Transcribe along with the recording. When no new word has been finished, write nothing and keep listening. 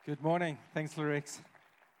Good morning. Thanks, Lorex.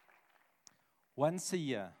 Once a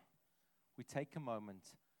year, we take a moment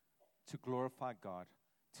to glorify God,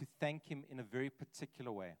 to thank Him in a very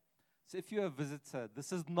particular way. So if you're a visitor,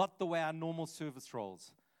 this is not the way our normal service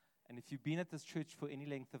rolls. And if you've been at this church for any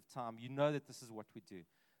length of time, you know that this is what we do.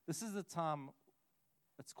 This is the time,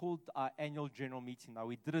 it's called our annual general meeting. Now,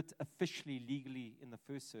 we did it officially, legally in the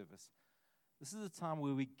first service. This is the time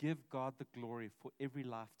where we give God the glory for every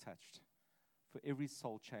life touched, for every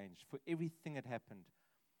soul changed, for everything that happened.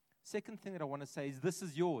 Second thing that I want to say is this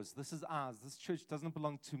is yours, this is ours. This church doesn't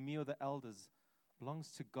belong to me or the elders. It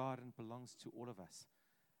belongs to God and belongs to all of us.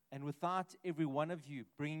 And without every one of you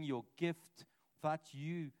bringing your gift, without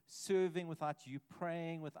you serving, without you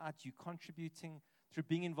praying, without you contributing, through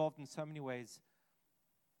being involved in so many ways,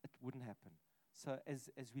 it wouldn't happen. So as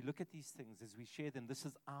we look at these things, as we share them, this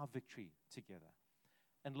is our victory together.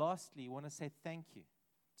 And lastly, I want to say thank you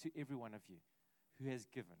to every one of you who has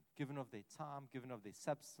given of their time, given of their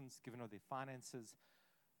substance, given of their finances.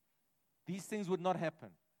 These things would not happen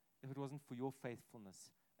if it wasn't for your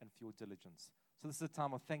faithfulness and for your diligence. So this is a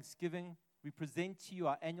time of thanksgiving. We present to you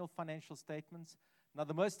our annual financial statements. Now,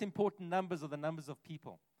 the most important numbers are the numbers of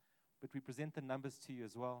people, but we present the numbers to you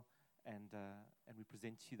as well, and we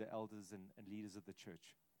present to you the elders and leaders of the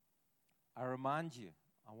church. I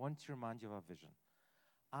want to remind you of our vision.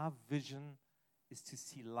 Our vision is to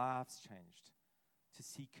see lives changed, to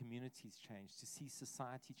see communities changed, to see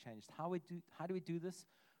society changed. How do we do this?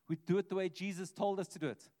 We do it the way Jesus told us to do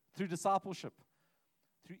it, through discipleship,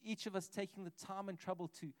 through each of us taking the time and trouble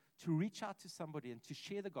to reach out to somebody and to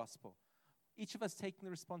share the gospel. Each of us taking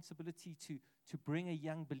the responsibility to bring a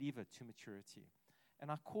young believer to maturity. And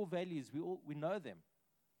our core values, we know them.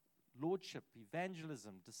 Lordship,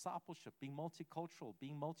 evangelism, discipleship, being multicultural,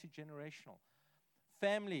 being multi-generational,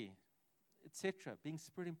 family, etc., being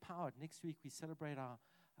Spirit-empowered. Next week, we celebrate our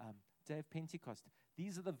Day of Pentecost.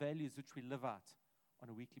 These are the values which we live out on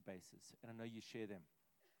a weekly basis, and I know you share them.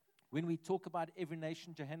 When we talk about Every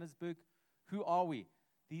Nation Johannesburg, who are we?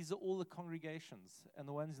 These are all the congregations, and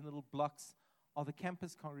the ones in little blocks are the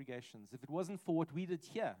campus congregations. If it wasn't for what we did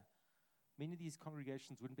here, many of these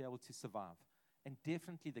congregations wouldn't be able to survive. And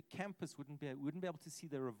definitely the campus wouldn't be able to see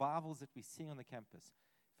the revivals that we're seeing on the campus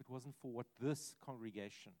if it wasn't for what this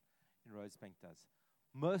congregation in Rosebank does.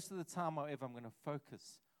 Most of the time, however, I'm going to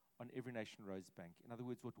focus on Every Nation Rosebank. In other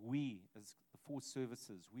words, what we, as the four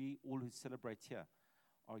services, we all who celebrate here,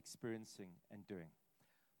 are experiencing and doing.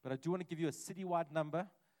 But I do want to give you a citywide number.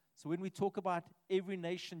 So when we talk about Every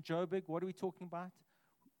Nation Joburg, what are we talking about?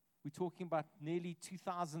 We're talking about nearly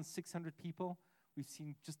 2,600 people. We've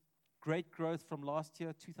seen just great growth from last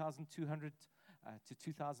year, 2,200 to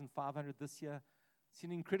 2,500 this year.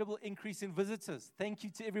 Seen an incredible increase in visitors. Thank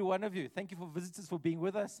you to every one of you. Thank you for visitors for being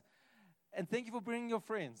with us. And thank you for bringing your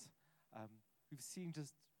friends. We've seen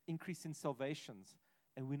just increase in salvations.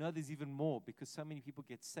 And we know there's even more because so many people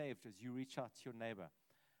get saved as you reach out to your neighbor.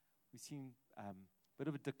 We've seen a bit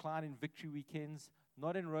of a decline in victory weekends,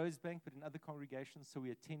 not in Rosebank, but in other congregations, so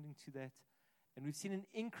we're attending to that. And we've seen an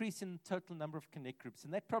increase in total number of connect groups.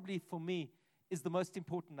 And that probably, for me, is the most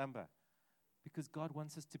important number because God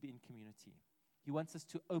wants us to be in community. He wants us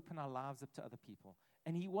to open our lives up to other people.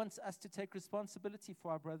 And He wants us to take responsibility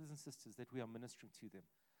for our brothers and sisters that we are ministering to them.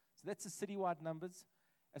 So that's the citywide numbers.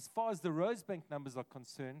 As far as the Rosebank numbers are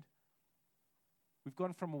concerned, we've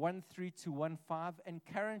gone from 1,300 to 1,500, and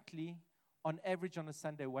currently, on average on a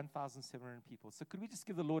Sunday, 1,700 people. So could we just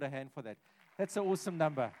give the Lord a hand for that? That's an awesome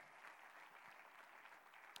number.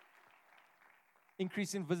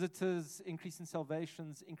 Increase in visitors, increase in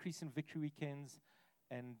salvations, increase in victory weekends,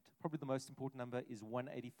 and probably the most important number is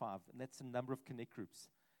 185, and that's the number of connect groups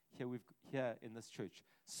here in this church.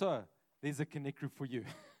 So there's a connect group for you.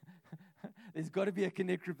 There's got to be a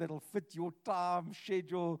connect group that'll fit your time,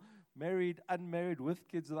 schedule, married, unmarried, with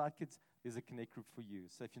kids, without kids. There's a connect group for you.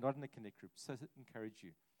 So if you're not in a connect group, so I encourage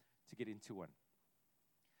you to get into one.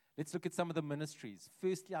 Let's look at some of the ministries.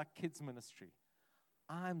 Firstly, our kids ministry.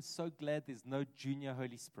 I'm so glad there's no junior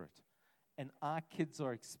Holy Spirit. And our kids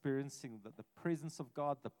are experiencing the presence of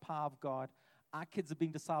God, the power of God. Our kids are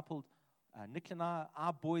being discipled. Nick and I,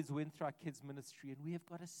 our boys went through our kids ministry, and we have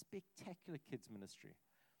got a spectacular kids ministry.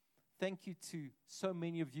 Thank you to so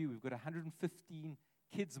many of you. We've got 115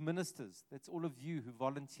 kids ministers. That's all of you who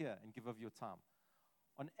volunteer and give of your time.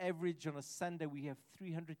 On average, on a Sunday, we have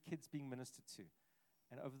 300 kids being ministered to.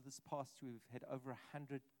 And over this past year, we've had over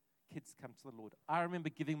 100 kids come to the Lord. I remember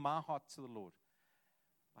giving my heart to the Lord,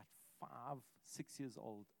 like 5, 6 years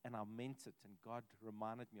old, and I meant it, and God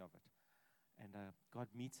reminded me of it. And God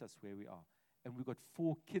meets us where we are. And we've got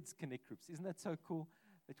 4 kids connect groups. Isn't that so cool?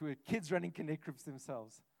 That we're kids running connect groups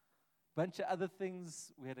themselves. bunch of other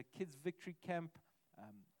things. We had a kids' victory camp.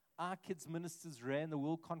 Our kids ministers ran the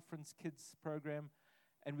World Conference Kids program.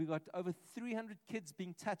 And we got over 300 kids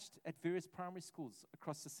being touched at various primary schools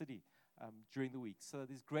across the city during the week. So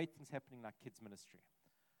there's great things happening in our kids' ministry.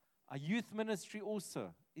 Our youth ministry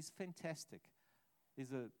also is fantastic.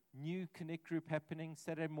 There's a new Connect group happening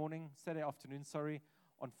Saturday afternoon,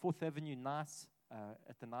 on 4th Avenue, Nice,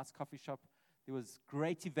 at the Nice Coffee Shop. There was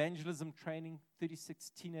great evangelism training,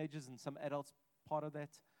 36 teenagers and some adults part of that.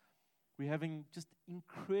 We're having just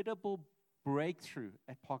incredible breakthrough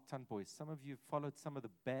at Parktown Boys. Some of you have followed some of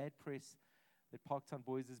the bad press that Parktown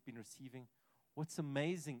Boys has been receiving. What's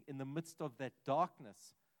amazing, in the midst of that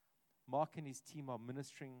darkness, Mark and his team are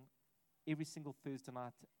ministering every single Thursday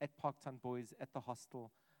night at Parktown Boys, at the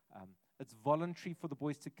hostel. It's voluntary for the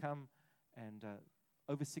boys to come, and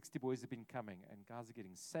over 60 boys have been coming, and guys are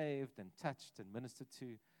getting saved and touched and ministered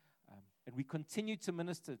to. And we continue to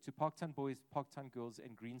minister to Parktown Boys, Parktown Girls,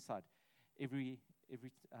 and Greenside every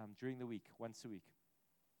during the week, once a week.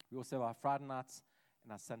 We also have our Friday nights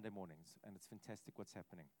and our Sunday mornings, and it's fantastic what's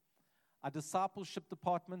happening. Our discipleship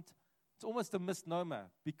department, it's almost a misnomer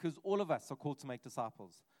because all of us are called to make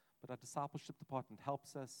disciples. But our discipleship department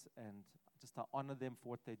helps us, and just I honor them for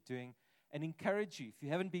what they're doing and encourage you, if you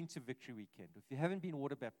haven't been to Victory Weekend, if you haven't been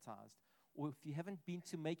water baptized, or if you haven't been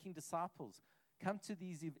to making disciples, come to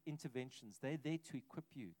these interventions. They're there to equip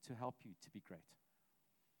you, to help you to be great.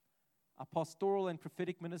 Our pastoral and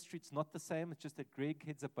prophetic ministry, it's not the same. It's just that Greg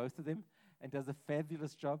heads up both of them and does a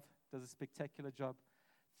fabulous job, does a spectacular job.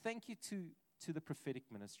 Thank you to the prophetic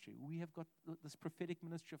ministry. We have got this prophetic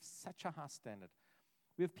ministry of such a high standard.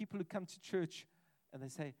 We have people who come to church and they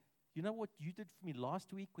say, you know what you did for me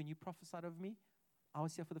last week when you prophesied over me? I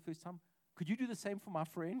was here for the first time. Could you do the same for my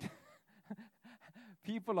friend?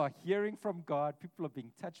 People are hearing from God. People are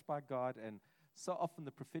being touched by God. And so often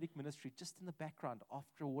the prophetic ministry, just in the background,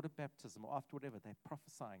 after a water baptism or after whatever, they're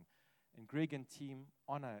prophesying. And Greg and team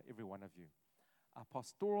honor every one of you. Our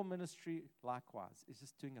pastoral ministry, likewise, is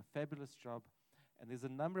just doing a fabulous job. And there's a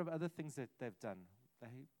number of other things that they've done.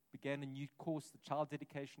 They began a new course, the child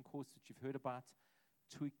dedication course that you've heard about,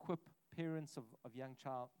 to equip parents of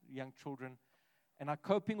young children. And our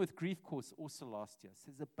coping with grief course also last year. So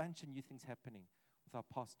there's a bunch of new things happening with our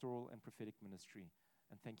pastoral and prophetic ministry.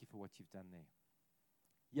 And thank you for what you've done there.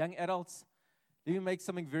 Young adults, let me make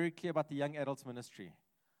something very clear about the young adults ministry.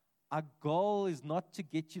 Our goal is not to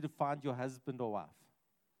get you to find your husband or wife.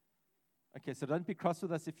 Okay, so don't be cross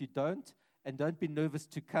with us if you don't, and don't be nervous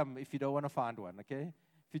to come if you don't want to find one, okay?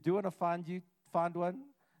 If you do want to find one,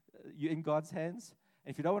 you're in God's hands.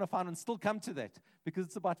 And if you don't want to find one, still come to that, because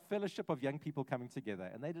it's about fellowship of young people coming together.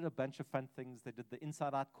 And they did a bunch of fun things. They did the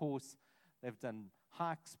Inside Out course. They've done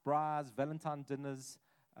hikes, bras, Valentine dinners,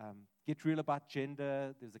 Get Real About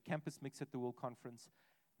Gender. There's a campus mix at the World Conference.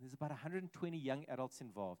 There's about 120 young adults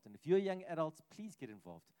involved. And if you're a young adult, please get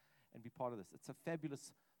involved and be part of this. It's a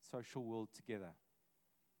fabulous social world together.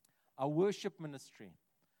 Our worship ministry.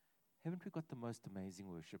 Haven't we got the most amazing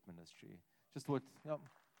worship ministry?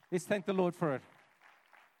 Let's thank the Lord for it.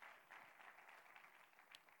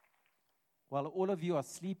 While all of you are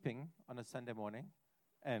sleeping on a Sunday morning,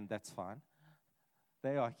 and that's fine,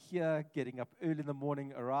 they are here, getting up early in the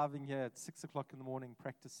morning, arriving here at 6 o'clock in the morning,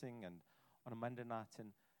 practicing, and on a Monday night.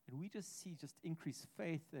 And we just see increased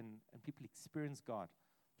faith and people experience God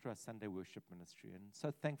through our Sunday worship ministry. And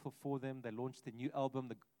so thankful for them. They launched their new album,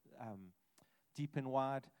 the Deep and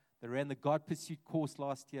Wide. They ran the God Pursuit course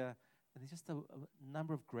last year. And there's just a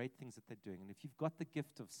number of great things that they're doing. And if you've got the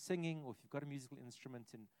gift of singing, or if you've got a musical instrument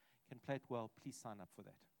and can play it well, please sign up for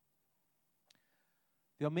that.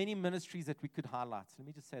 There are many ministries that we could highlight. Let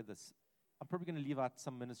me just say this. I'm probably going to leave out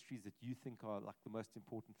some ministries that you think are like the most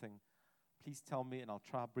important thing. Please tell me, and I'll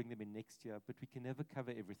try to bring them in next year, but we can never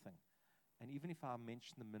cover everything. And even if I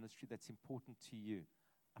mention the ministry that's important to you,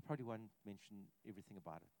 I probably won't mention everything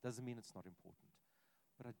about it. Doesn't mean it's not important.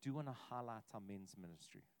 But I do want to highlight our men's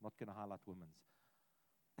ministry. I'm not going to highlight women's.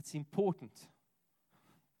 It's important.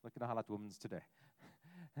 I'm not going to highlight women's today.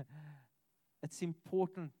 It's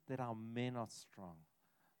important that our men are strong,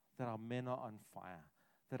 that our men are on fire,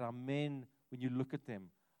 that our men, when you look at them,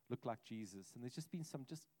 look like Jesus. And there's just been some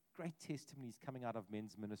just great testimonies coming out of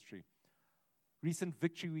men's ministry. Recent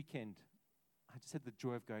Victory Weekend, I just had the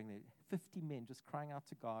joy of going there. 50 men just crying out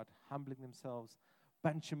to God, humbling themselves.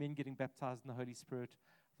 Bunch of men getting baptized in the Holy Spirit.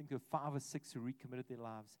 I think there were 5 or 6 who recommitted their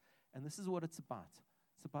lives. And this is what it's about.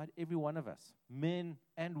 It's about every one of us, men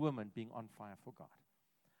and women, being on fire for God.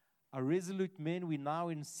 Our Resolute Men, we're now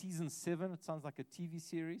in season 7. It sounds like a TV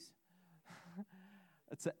series.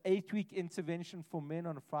 It's an 8-week intervention for men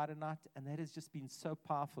on a Friday night, and that has just been so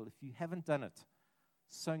powerful. If you haven't done it,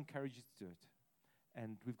 so encourage you to do it.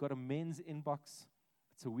 And we've got a men's inbox.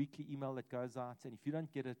 It's a weekly email that goes out, and if you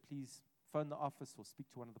don't get it, please phone the office or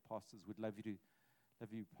speak to one of the pastors. We'd love you to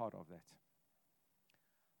be part of that.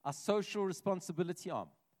 Our social responsibility arm.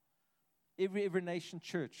 Every Nation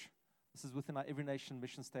church, this is within our Every Nation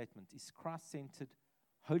mission statement, is Christ-centered,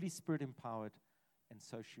 Holy Spirit empowered, and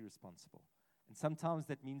socially responsible. And sometimes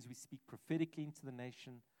that means we speak prophetically into the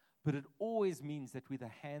nation, but it always means that we're the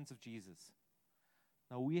hands of Jesus.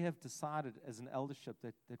 Now, we have decided as an eldership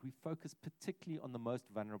that we focus particularly on the most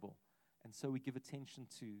vulnerable. And so we give attention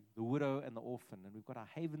to the widow and the orphan. And we've got our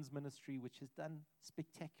Havens ministry, which has done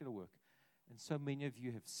spectacular work. And so many of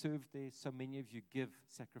you have served there. So many of you give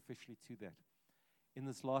sacrificially to that. In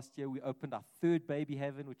this last year, we opened our 3rd baby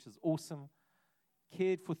haven, which is awesome.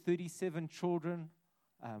 Cared for 37 children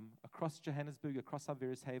across Johannesburg, across our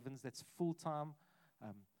various havens. That's full-time,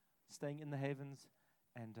 staying in the havens.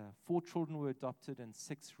 And 4 children were adopted and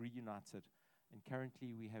 6 reunited. And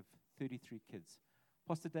currently we have 33 kids.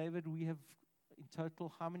 Pastor David, we have in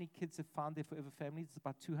total, how many kids have found their forever families? It's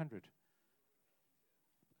about 200.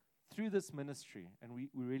 Through this ministry, and we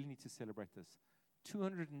really need to celebrate this,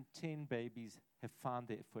 210 babies have found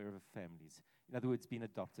their forever families. In other words, been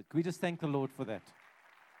adopted. Can we just thank the Lord for that?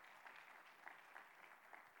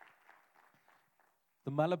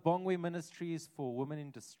 The Malabongwe ministry is for women in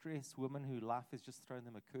distress, women who life has just thrown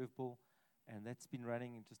them a curveball, and that's been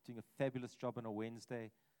running and just doing a fabulous job on a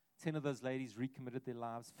Wednesday. 10 of those ladies recommitted their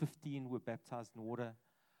lives. 15 were baptized in water.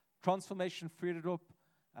 Transformation Vrededorp,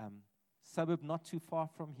 suburb not too far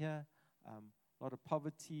from here. A lot of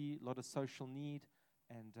poverty, a lot of social need,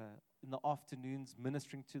 and in the afternoons,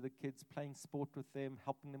 ministering to the kids, playing sport with them,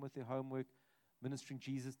 helping them with their homework, ministering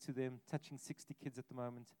Jesus to them, touching 60 kids at the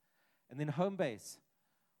moment. And then home base.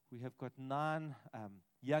 We have got 9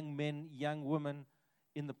 young men, young women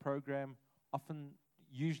in the program,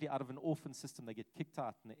 usually out of an orphan system. They get kicked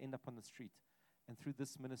out and they end up on the street. And through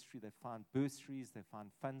this ministry, they find bursaries, they find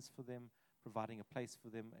funds for them, providing a place for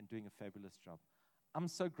them, and doing a fabulous job. I'm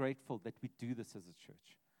so grateful that we do this as a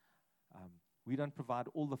church. We don't provide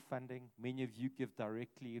all the funding. Many of you give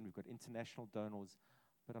directly, and we've got international donors.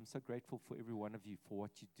 But I'm so grateful for every one of you for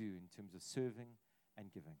what you do in terms of serving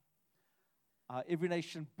and giving. Every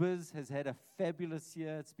Nation Biz has had a fabulous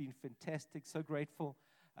year. It's been fantastic. So grateful.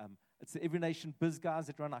 It's the Every Nation Biz guys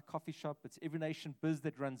that run our coffee shop. It's Every Nation Biz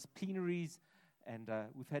that runs plenaries. And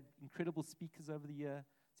we've had incredible speakers over the year.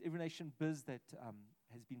 It's Every Nation Biz that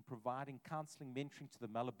has been providing counseling, mentoring to the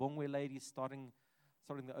Malabongwe ladies, starting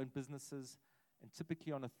their own businesses. And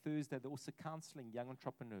typically on a Thursday, they're also counseling young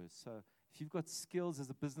entrepreneurs. So if you've got skills as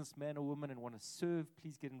a businessman or woman and want to serve,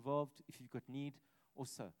 please get involved. If you've got need,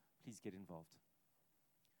 also please get involved.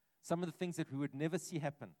 Some of the things that we would never see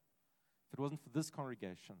happen if it wasn't for this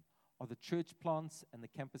congregation are the church plants and the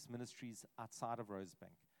campus ministries outside of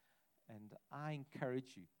Rosebank. And I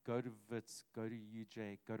encourage you, go to Wits, go to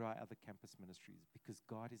UJ, go to our other campus ministries, because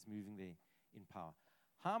God is moving there in power.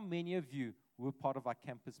 How many of you were part of our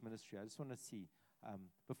campus ministry? I just want to see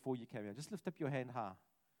before you came here. Just lift up your hand high.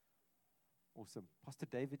 Awesome. Pastor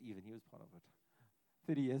David even, he was part of it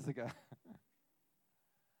 30 years ago.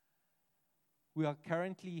 We are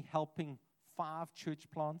currently helping 5 church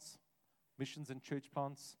plants, missions and church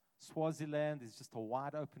plants. Swaziland is just a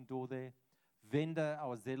wide open door there. Venda, I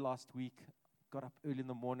was there last week, got up early in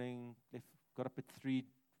the morning, got up at 3,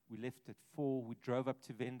 we left at 4, we drove up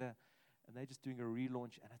to Venda, and they're just doing a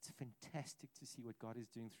relaunch, and it's fantastic to see what God is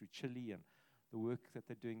doing through Chile and the work that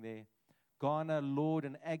they're doing there. Ghana, Lord,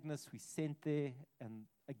 and Agnes, we sent there, and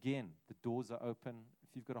again, the doors are open.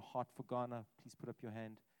 If you've got a heart for Ghana, please put up your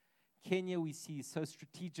hand. Kenya, we see so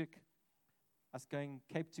strategic. Us going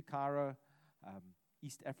Cape to Cairo,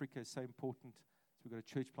 East Africa is so important. So we've got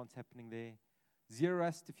a church plant happening there.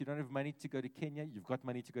 Zerust, if you don't have money to go to Kenya, you've got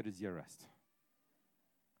money to go to Zerust.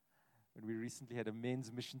 And we recently had a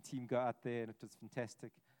men's mission team go out there, and it was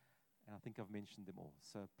fantastic. And I think I've mentioned them all.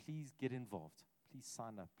 So please get involved. Please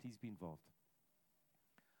sign up. Please be involved.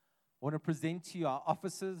 I want to present to you our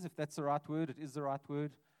officers, if that's the right word. It is the right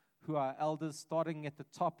word. Who are elders, starting at the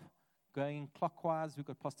top, going clockwise. We've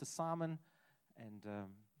got Pastor Simon, and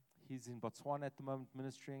he's in Botswana at the moment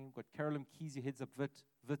ministering. We've got Carolyn Keys, who heads up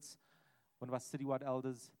Wits, one of our citywide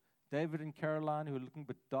elders. David and Caroline, who are looking a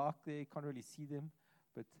bit dark there. You can't really see them,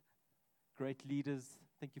 but great leaders.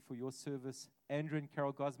 Thank you for your service. Andrew and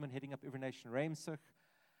Carol Gosman heading up Every Nation Ramsich.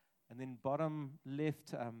 And then bottom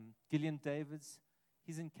left, Gillian Davids.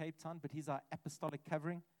 He's in Cape Town, but he's our apostolic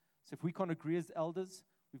covering. So if we can't agree as elders,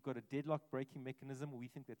 we've got a deadlock breaking mechanism. We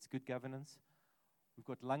think that's good governance.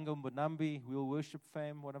 We've got Lango Mbonambi, We'll Worship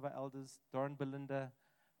fame, one of our elders, Doran Belinda,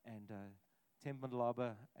 and Temba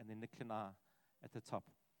Laba, and then Nick Lena at the top.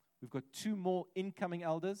 We've got 2 more incoming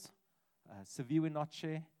elders, Saviwe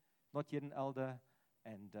Noche, not yet an elder,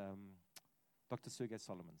 and Dr. Sergey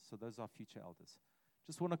Solomon. So those are future elders.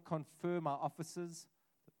 Just want to confirm our officers.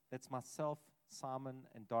 That's myself, Simon,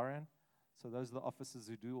 and Dorian. So those are the officers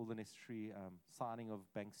who do all the necessary signing of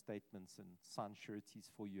bank statements and sign sureties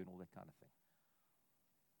for you and all that kind of thing.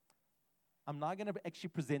 I'm now going to actually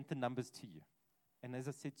present the numbers to you. And as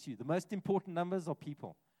I said to you, the most important numbers are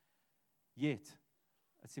people. Yet,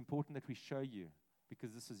 it's important that we show you,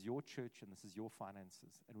 because this is your church and this is your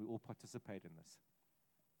finances, and we all participate in this.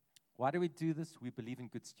 Why do we do this? We believe in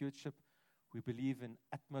good stewardship. We believe in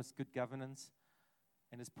utmost good governance.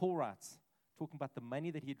 And as Paul writes, talking about the money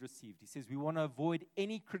that he had received, he says, we want to avoid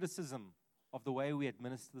any criticism of the way we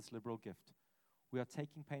administer this liberal gift. We are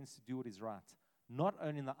taking pains to do what is right, not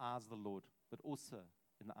only in the eyes of the Lord, but also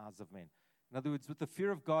in the eyes of men. In other words, with the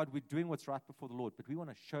fear of God, we're doing what's right before the Lord, but we want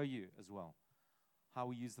to show you as well how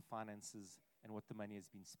we use the finances and what the money has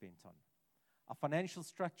been spent on. Our financial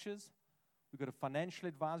structures, we've got a financial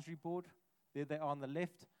advisory board. There they are on the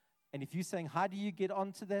left. And if you're saying, how do you get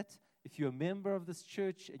onto that? If you're a member of this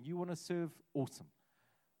church and you want to serve, awesome.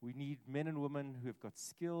 We need men and women who have got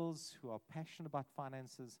skills, who are passionate about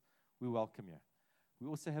finances. We welcome you. We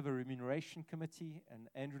also have a remuneration committee, and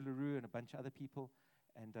Andrew LaRue and a bunch of other people.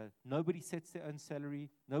 And nobody sets their own salary.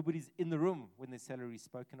 Nobody's in the room when their salary is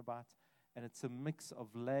spoken about. And it's a mix of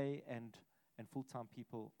lay and full-time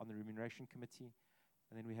people on the remuneration committee.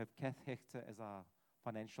 And then we have Kath Hector as our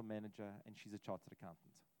financial manager, and she's a chartered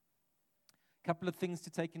accountant. A couple of things to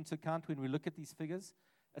take into account when we look at these figures.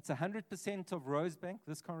 It's 100% of Rosebank,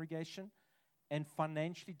 this congregation, and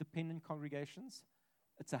financially dependent congregations.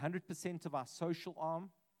 It's 100% of our social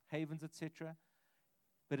arm, Havens, etc.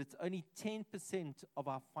 But it's only 10% of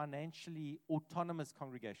our financially autonomous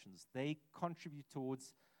congregations. They contribute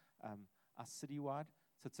towards our citywide.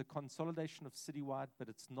 So it's a consolidation of citywide, but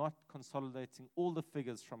it's not consolidating all the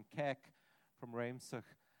figures from CAC, from Ramsich,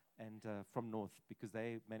 and from North, because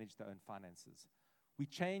they manage their own finances. We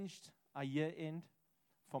changed our year end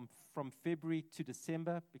from February to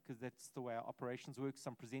December, because that's the way our operations work.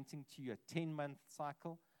 So I'm presenting to you a 10-month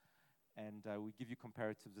cycle, and we give you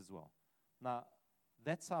comparatives as well. Now,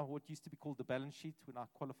 that's what used to be called the balance sheet when I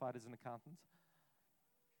qualified as an accountant.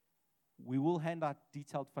 We will hand out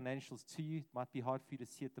detailed financials to you. It might be hard for you to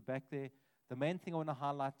see at the back there. The main thing I want to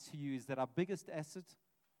highlight to you is that our biggest asset,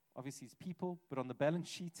 obviously, is people, but on the balance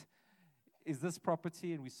sheet is this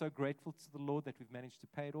property, and we're so grateful to the Lord that we've managed to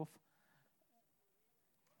pay it off.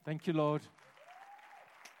 Thank you, Lord.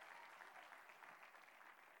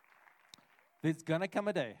 There's going to come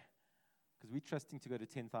a day, because we're trusting to go to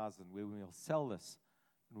 10,000, where we will sell this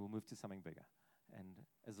and we'll move to something bigger, and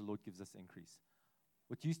as the Lord gives us increase.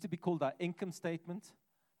 What used to be called our income statement,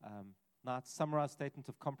 now it's summarized statement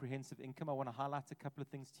of comprehensive income. I want to highlight a couple of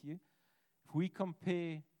things to you. If we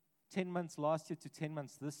compare 10 months last year to 10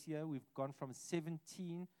 months this year, we've gone from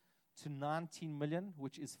 17 to 19 million,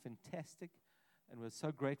 which is fantastic, and we're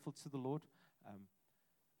so grateful to the Lord.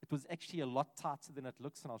 It was actually a lot tighter than it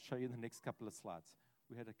looks, and I'll show you in the next couple of slides.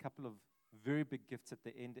 We had a couple of very big gifts at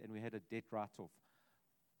the end, and we had a debt write-off.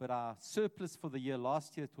 But our surplus for the year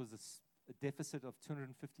last year, it was a deficit of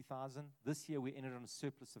 250,000. This year, we ended on a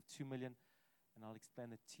surplus of 2 million, and I'll explain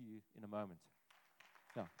that to you in a moment.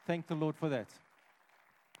 Yeah, thank the Lord for that.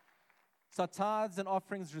 So tithes and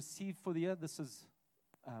offerings received for the year, this is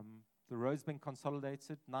the Rosebank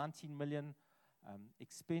consolidated, 19 million.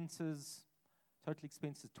 Expenses, total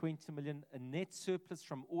expenses, 20 million. A net surplus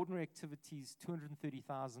from ordinary activities,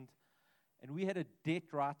 230,000. And we had a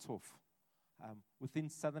debt write-off within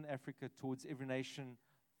Southern Africa towards every nation,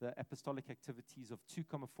 the apostolic activities of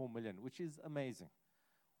 2.4 million, which is amazing.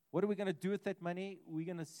 What are we going to do with that money? We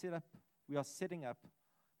are setting up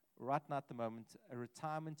right now at the moment a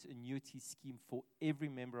retirement annuity scheme for every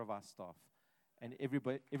member of our staff and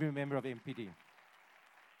every member of MPD.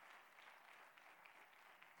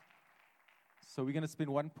 So we're going to spend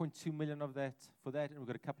 1.2 million of that for that, and we've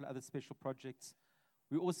got a couple of other special projects.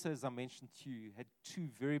 We also, as I mentioned to you, had 2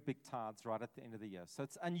 very big tithes right at the end of the year. So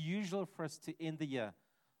it's unusual for us to end the year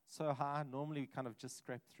so high. Normally we kind of just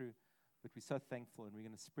scrape through, but we're so thankful, and we're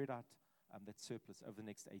going to spread out that surplus over the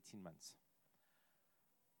next 18 months.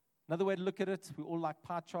 Another way to look at it, we all like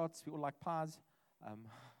pie charts, we all like pies.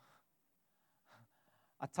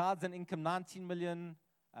 Our tithes and income, 19 million,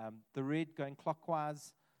 the red going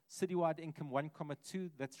clockwise. Citywide income, 1.2,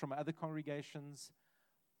 that's from other congregations.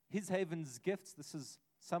 His Haven's gifts, this is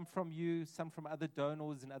some from you, some from other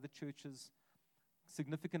donors in other churches.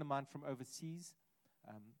 significant amount from overseas.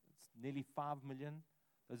 It's nearly 5 million.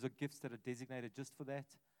 Those are gifts that are designated just for that.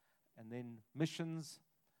 And then missions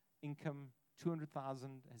income,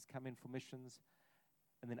 200,000 has come in for missions.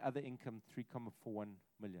 And then other income, 3.41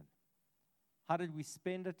 million. How did we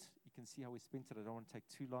spend it? You can see how we spent it. I don't want to take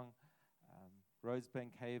too long.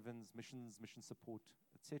 Rosebank, Havens, missions, mission support,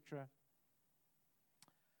 etc.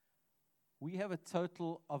 We have a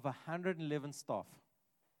total of 111 staff.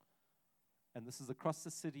 And this is across the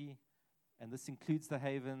city, and this includes the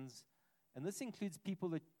Havens, and this includes people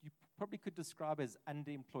that you probably could describe as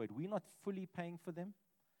underemployed. We're not fully paying for them.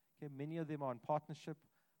 Okay, many of them are in partnership.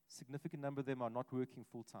 A significant number of them are not working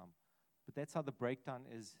full-time. But that's how the breakdown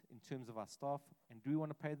is in terms of our staff. And do we want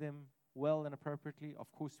to pay them well and appropriately?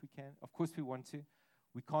 Of course we can. Of course we want to.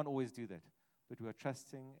 We can't always do that. But we are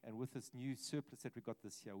trusting, and with this new surplus that we got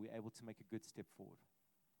this year, we're able to make a good step forward.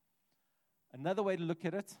 Another way to look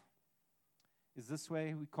at it is this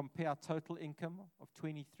way. We compare our total income of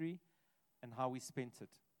 23 and how we spent it.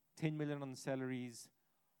 10 million on the salaries,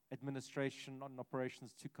 administration on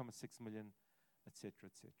operations, 2.6 million, etc.,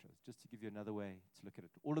 etc. Just to give you another way to look at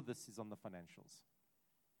it. All of this is on the financials.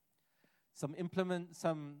 Some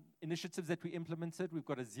initiatives that we implemented. We've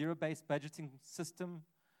got a zero-based budgeting system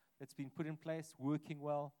that's been put in place, working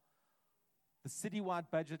well. The citywide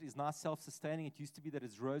budget is now self-sustaining. It used to be that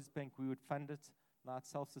as Rosebank we would fund it. Now it's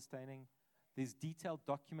self-sustaining. There's detailed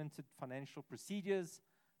documented financial procedures,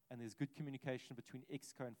 and there's good communication between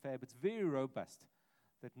Exco and FAB. It's very robust,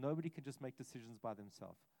 that nobody can just make decisions by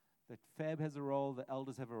themselves. That FAB has a role, the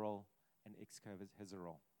elders have a role, and Exco has a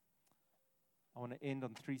role. I want to end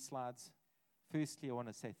on 3 slides. Firstly, I want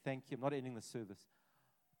to say thank you. I'm not ending the service,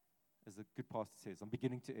 as the good pastor says. I'm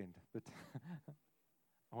beginning to end, but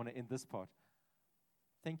I want to end this part.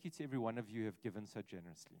 Thank you to every one of you who have given so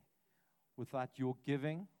generously. Without your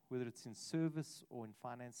giving, whether it's in service or in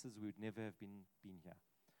finances, we would never have been here.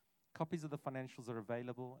 Copies of the financials are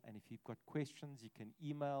available, and if you've got questions, you can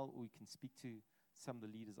email or you can speak to some of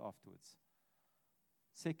the leaders afterwards.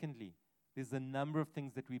 Secondly, there's a number of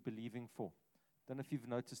things that we're believing for. Don't know if you've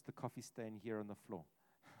noticed the coffee stain here on the floor.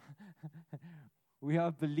 We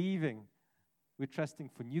are believing. We're trusting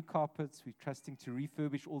for new carpets. We're trusting to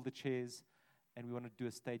refurbish all the chairs, and we want to do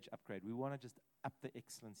a stage upgrade. We want to just up the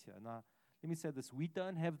excellence here. Now, let me say this. We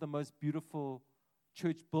don't have the most beautiful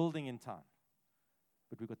church building in town,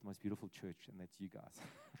 but we've got the most beautiful church, and that's you guys.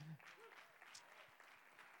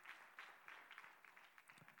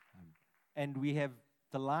 And we have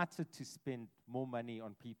delighted to spend more money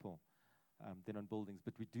on people than on buildings,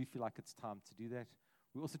 but we do feel like it's time to do that.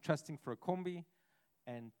 We're also trusting for a combi,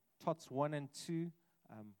 and TOTS 1 and 2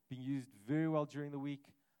 being used very well during the week,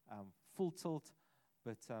 full tilt,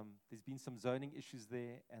 but there's been some zoning issues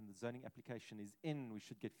there, and the zoning application is in. We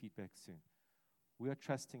should get feedback soon. We are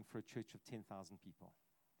trusting for a church of 10,000 people.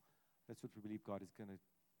 That's what we believe God is going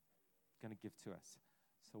to give to us.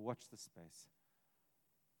 So watch the space.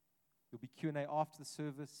 There'll be Q&A after the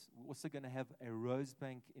service. We're also going to have a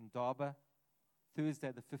Rosebank in Darba,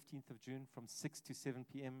 Thursday, the 15th of June, from 6 to 7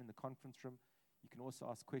 p.m. in the conference room. You can also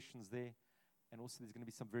ask questions there. And also there's going to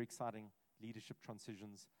be some very exciting leadership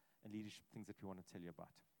transitions and leadership things that we want to tell you about.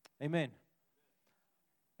 Amen.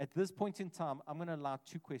 At this point in time, I'm going to allow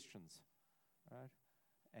 2 questions. All right?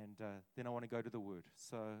 And then I want to go to the Word.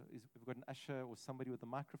 So we've got an usher or somebody with a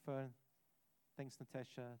microphone. Thanks,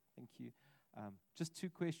 Natasha. Thank you. Just 2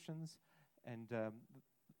 questions. And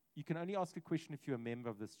you can only ask a question if you're a member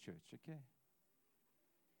of this church, okay?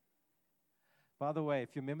 By the way,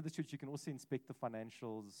 if you're a member of the church, you can also inspect the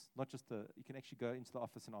financials. You can actually go into the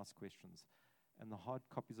office and ask questions. And the hard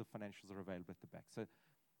copies of financials are available at the back. So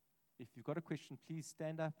if you've got a question, please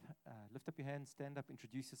stand up, lift up your hand, stand up,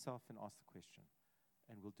 introduce yourself, and ask the question.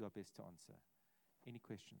 And we'll do our best to answer. Any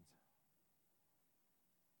questions?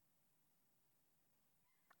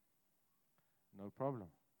 No problem.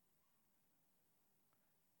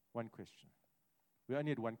 1 question. We only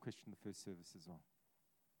had 1 question in the first service as well.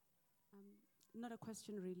 Not a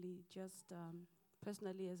question really, just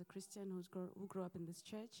personally as a Christian who grew up in this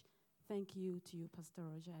church, thank you to you, Pastor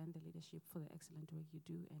Roger, and the leadership for the excellent work you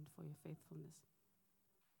do and for your faithfulness.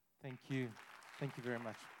 Thank you. Thank you very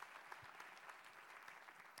much.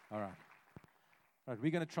 All right. All right,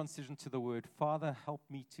 we're going to transition to the Word. Father, help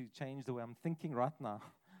me to change the way I'm thinking right now.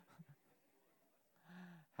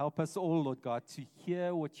 Help us all, Lord God, to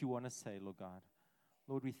hear what you want to say, Lord God.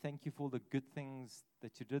 Lord, we thank you for all the good things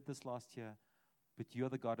that you did this last year, but you're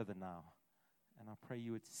the God of the now. And I pray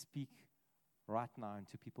you would speak right now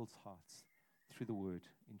into people's hearts through the Word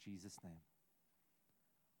in Jesus' name.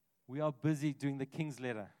 We are busy doing the King's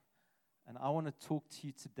Letter. And I want to talk to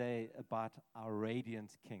you today about our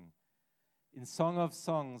radiant King. In Song of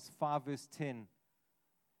Songs 5 verse 10, it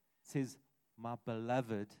says, my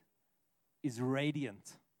beloved is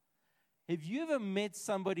radiant. Have you ever met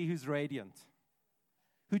somebody who's radiant?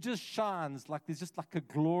 Who just shines, like there's just like a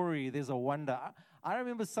glory, there's a wonder. I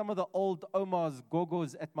remember some of the old Omars,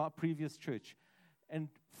 Gogos at my previous church. And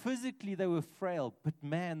physically they were frail, but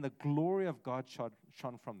man, the glory of God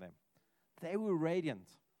shone from them. They were radiant.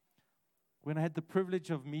 When I had the privilege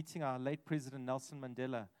of meeting our late President Nelson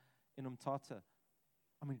Mandela in Umtata,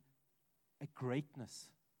 I mean, a greatness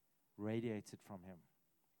radiated from him.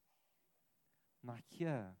 Now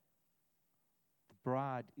here, the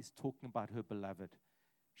bride is talking about her beloved.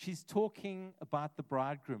 She's talking about the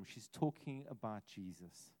bridegroom. She's talking about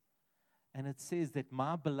Jesus. And it says that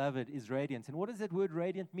my beloved is radiant. And what does that word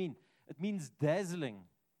radiant mean? It means dazzling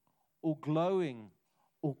or glowing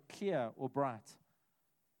or clear or bright.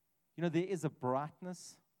 You know, there is a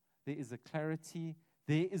brightness, there is a clarity,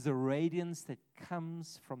 there is a radiance that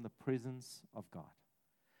comes from the presence of God.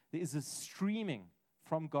 There is a streaming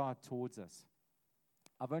from God towards us.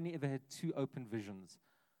 I've only ever had 2 open visions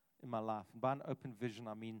in my life. And by an open vision,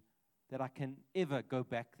 I mean that I can ever go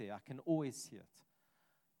back there. I can always see it.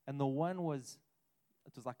 And the one was,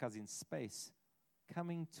 it was like I was in space,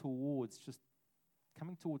 coming towards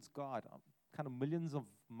God, kind of millions of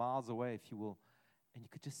miles away, if you will. And you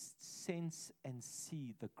could just sense and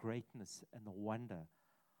see the greatness and the wonder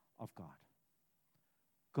of God.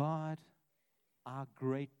 God, our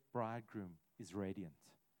great bridegroom, is radiant.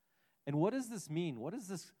 And what does this mean? What does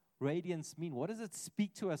this radiance mean? What does it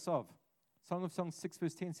speak to us of? Song of Songs 6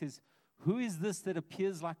 verse 10 says, who is this that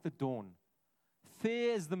appears like the dawn,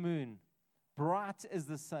 fair as the moon, bright as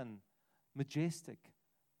the sun, majestic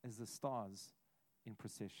as the stars in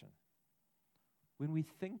procession? When we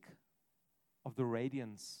think of the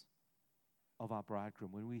radiance of our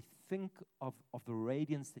bridegroom, when we think of the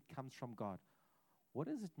radiance that comes from God, what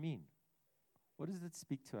does it mean? What does it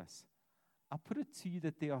speak to us? I put it to you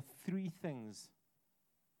that there are 3 things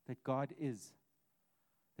that God is,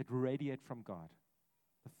 that radiate from God.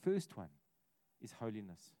 The first one is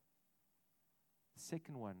holiness. The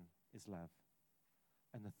second one is love.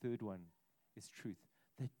 And the third one is truth.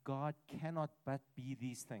 That God cannot but be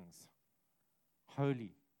these things.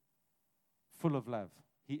 Holy, full of love.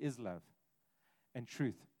 He is love. And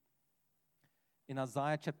truth. In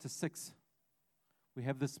Isaiah chapter 6, we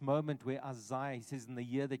have this moment where Isaiah, he says in the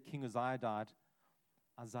year that King Uzziah died,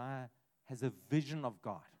 Isaiah has a vision of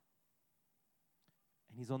God.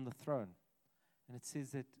 And he's on the throne. And it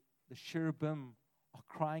says that the cherubim are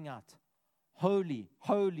crying out, holy,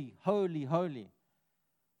 holy, holy, holy.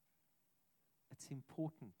 It's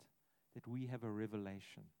important that we have a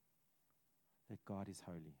revelation that God is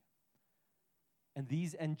holy. And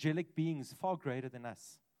these angelic beings, far greater than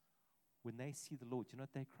us, when they see the Lord, you know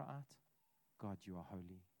what they cry out? God, you are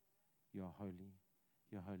holy. You are holy.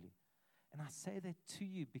 You are holy. And I say that to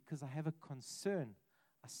you because I have a concern.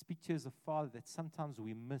 I speak to you as a father that sometimes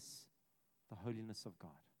we miss the holiness of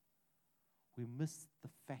God. We miss the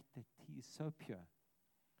fact that He is so pure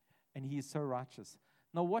and He is so righteous.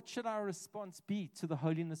 Now, what should our response be to the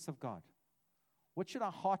holiness of God? What should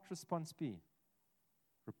our heart response be?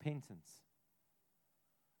 Repentance.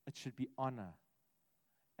 It should be honor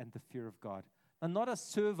and the fear of God. Now, not a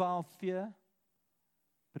servile fear,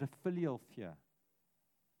 but a filial fear.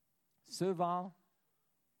 Servile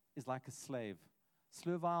is like a slave.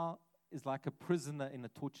 Servile is like a prisoner in a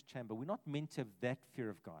torture chamber. We're not meant to have that fear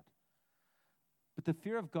of God. But the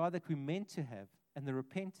fear of God that we're meant to have and the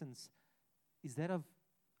repentance is that of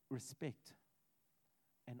respect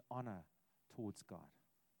and honor towards God.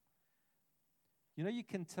 You know, you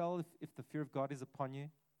can tell if the fear of God is upon you,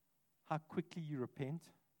 how quickly you repent,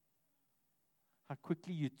 how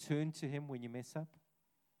quickly you turn to Him when you mess up.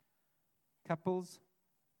 Couples,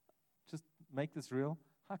 just make this real.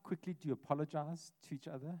 How quickly do you apologize to each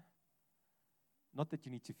other? Not that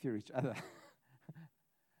you need to fear each other.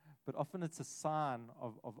 But often it's a sign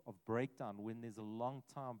of breakdown when there's a long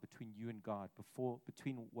time between you and God,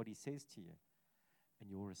 between what He says to you and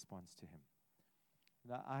your response to Him.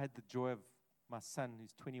 Now, I had the joy of my son,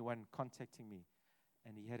 who's 21, contacting me,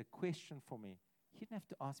 and he had a question for me. He didn't have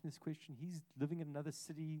to ask me this question. He's living in another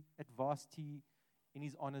city at varsity in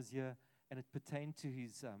his honors year, and it pertained to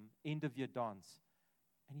his end-of-year dance.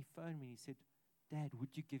 And he phoned me and he said, Dad, would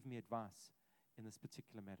you give me advice in this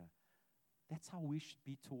particular matter? That's how we should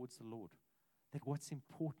be towards the Lord. That what's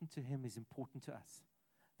important to Him is important to us.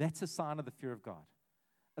 That's a sign of the fear of God.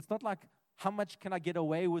 It's not like, how much can I get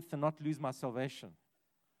away with and not lose my salvation?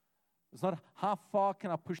 It's not how far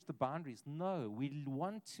can I push the boundaries. No, we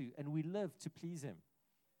want to and we live to please Him.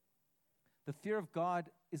 The fear of God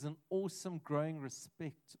is an awesome growing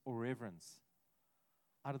respect or reverence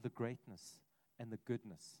out of the greatness and the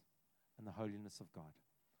goodness and the holiness of God.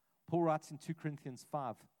 Paul writes in 2 Corinthians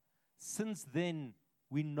 5, since then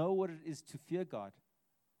we know what it is to fear God,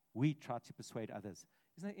 we try to persuade others.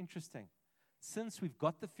 Isn't that interesting? Since we've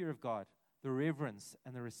got the fear of God, the reverence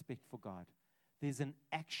and the respect for God, there's an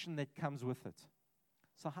action that comes with it.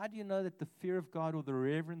 So how do you know that the fear of God or the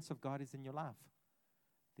reverence of God is in your life?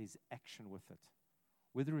 There's action with it.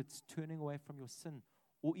 Whether it's turning away from your sin,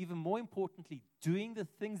 or even more importantly, doing the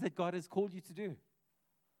things that God has called you to do,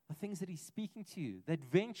 the things that He's speaking to you, the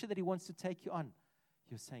adventure that He wants to take you on,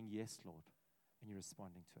 you're saying, yes, Lord, and you're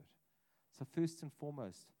responding to it. So first and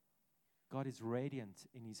foremost, God is radiant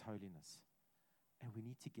in His holiness, and we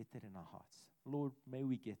need to get that in our hearts. Lord, may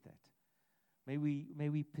we get that. May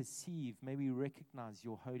we perceive, may we recognize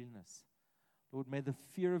your holiness. Lord, may the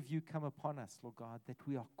fear of you come upon us, Lord God, that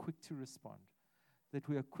we are quick to respond, that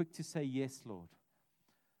we are quick to say, yes, Lord.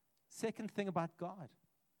 Second thing about God,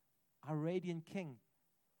 our radiant King,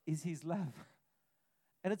 is His love.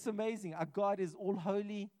 And it's amazing. Our God is all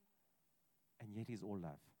holy, and yet He's all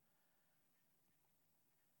love.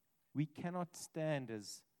 We cannot stand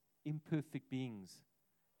as imperfect beings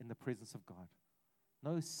in the presence of God.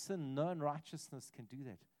 No sin, no unrighteousness can do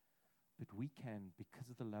that. But we can because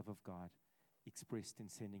of the love of God expressed in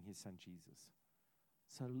sending His Son Jesus.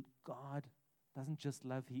 So God doesn't just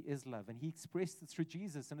love, He is love. And He expressed it through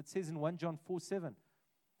Jesus. And it says in 1 John 4:7,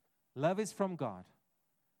 love is from God.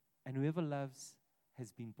 And whoever loves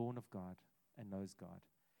has been born of God and knows God.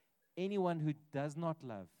 Anyone who does not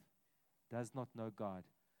love does not know God,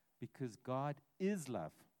 because God is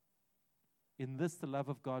love. In this, the love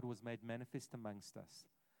of God was made manifest amongst us,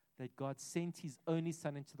 that God sent His only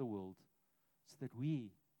Son into the world so that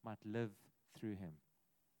we might live through Him.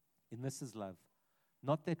 In this is love.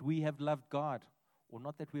 Not that we have loved God, or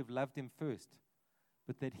not that we have loved Him first,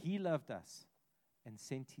 but that He loved us and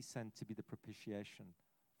sent His Son to be the propitiation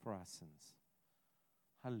for our sins.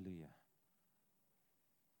 Hallelujah.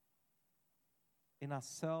 In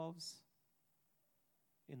ourselves,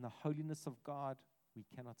 in the holiness of God, we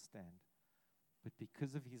cannot stand. But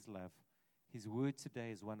because of His love, His word today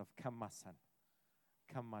is one of, come my son,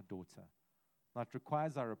 come my daughter. Now it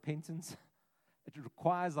requires our repentance. It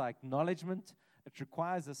requires our acknowledgement. It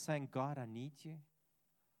requires us saying, God, I need you.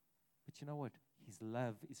 But you know what? His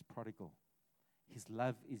love is prodigal. His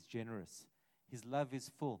love is generous. His love is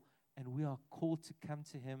full. And we are called to come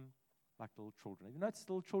to Him like little children. Have you noticed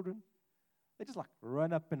little children? They just like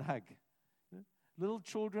run up and hug. You know? Little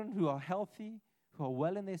children who are healthy, who are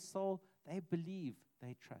well in their soul, they believe,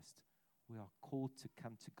 they trust. We are called to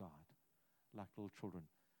come to God like little children.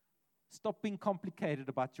 Stop being complicated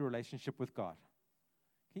about your relationship with God.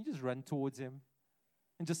 Can you just run towards Him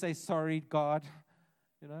and just say, sorry, God?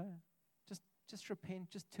 You know, just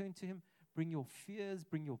repent, just turn to Him. Bring your fears,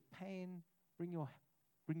 bring your pain, bring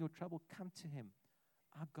your trouble. Come to Him.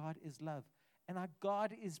 Our God is love. And our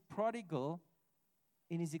God is prodigal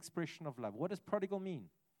in His expression of love. What does prodigal mean?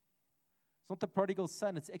 It's not the prodigal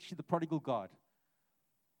son, it's actually the prodigal God.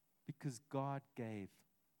 Because God gave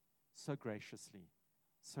so graciously,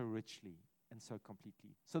 so richly, and so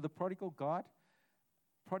completely. So the prodigal God,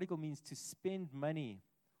 prodigal means to spend money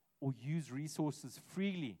or use resources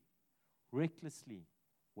freely, recklessly,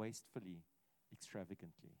 wastefully,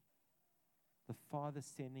 extravagantly. The Father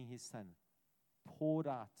sending His Son poured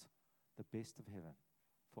out the best of heaven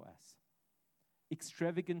for us.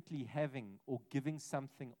 Extravagantly having or giving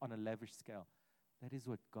something on a lavish scale. That is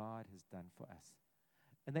what God has done for us.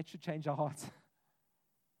 And that should change our hearts.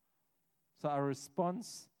 So our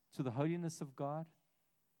response to the holiness of God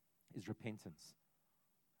is repentance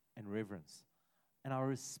and reverence. And our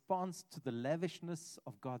response to the lavishness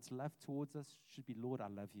of God's love towards us should be, Lord, I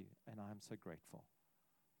love you, and I am so grateful.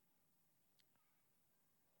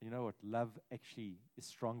 You know what? Love actually is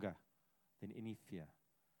stronger than any fear.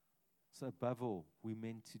 So above all, we're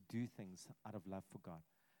meant to do things out of love for God.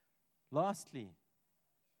 Lastly,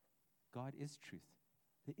 God is truth.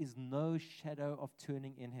 There is no shadow of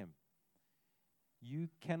turning in Him. You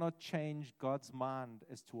cannot change God's mind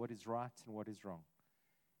as to what is right and what is wrong.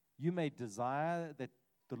 You may desire that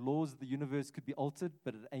the laws of the universe could be altered,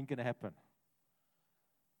 but it ain't going to happen.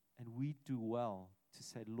 And we do well to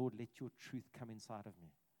say, Lord, let your truth come inside of me.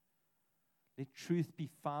 Let truth be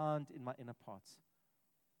found in my inner parts.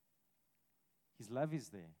 His love is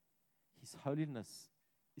there. His holiness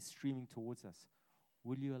is streaming towards us.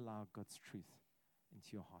 Will you allow God's truth into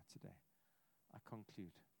your heart today? I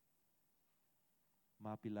conclude.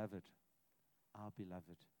 My beloved, our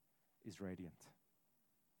beloved, is radiant.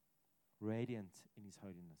 Radiant in his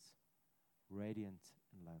holiness, radiant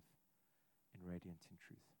in love, and radiant in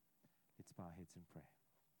truth. Let's bow our heads and pray.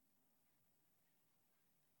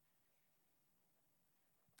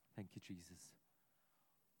 Thank you, Jesus.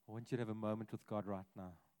 I want you to have a moment with God right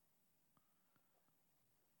now.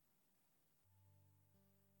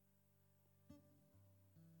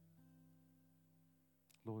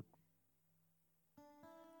 Lord,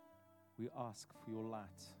 we ask for your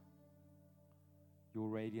light, your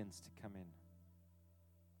radiance to come in.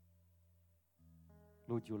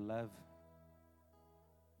 Lord, your love,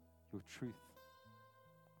 your truth,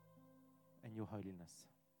 and your holiness.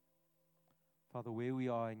 Father, where we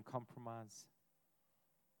are in compromise,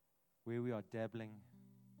 where we are dabbling,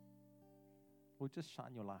 Lord, just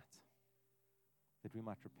shine your light that we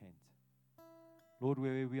might repent. Lord,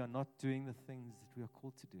 where we are not doing the things that we are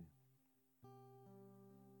called to do,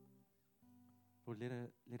 Lord,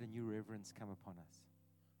 let a new reverence come upon us,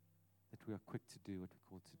 that we are quick to do what we're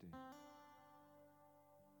called to do.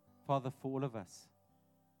 Father, for all of us,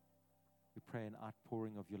 we pray an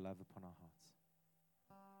outpouring of your love upon our hearts.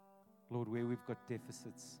 Lord, where we've got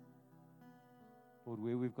deficits, Lord,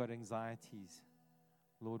 where we've got anxieties,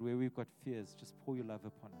 Lord, where we've got fears, just pour your love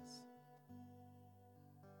upon us.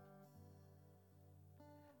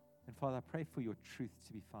 And Father, I pray for your truth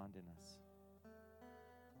to be found in us.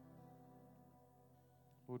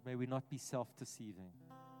 Lord, may we not be self-deceiving,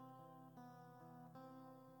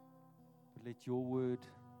 but let your word,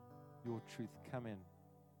 your truth come in.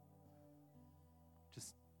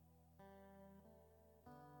 Just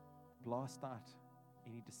blast out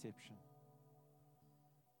any deception,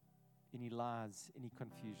 any lies, any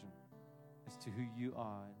confusion as to who you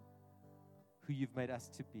are and who you've made us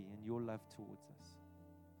to be and your love towards us.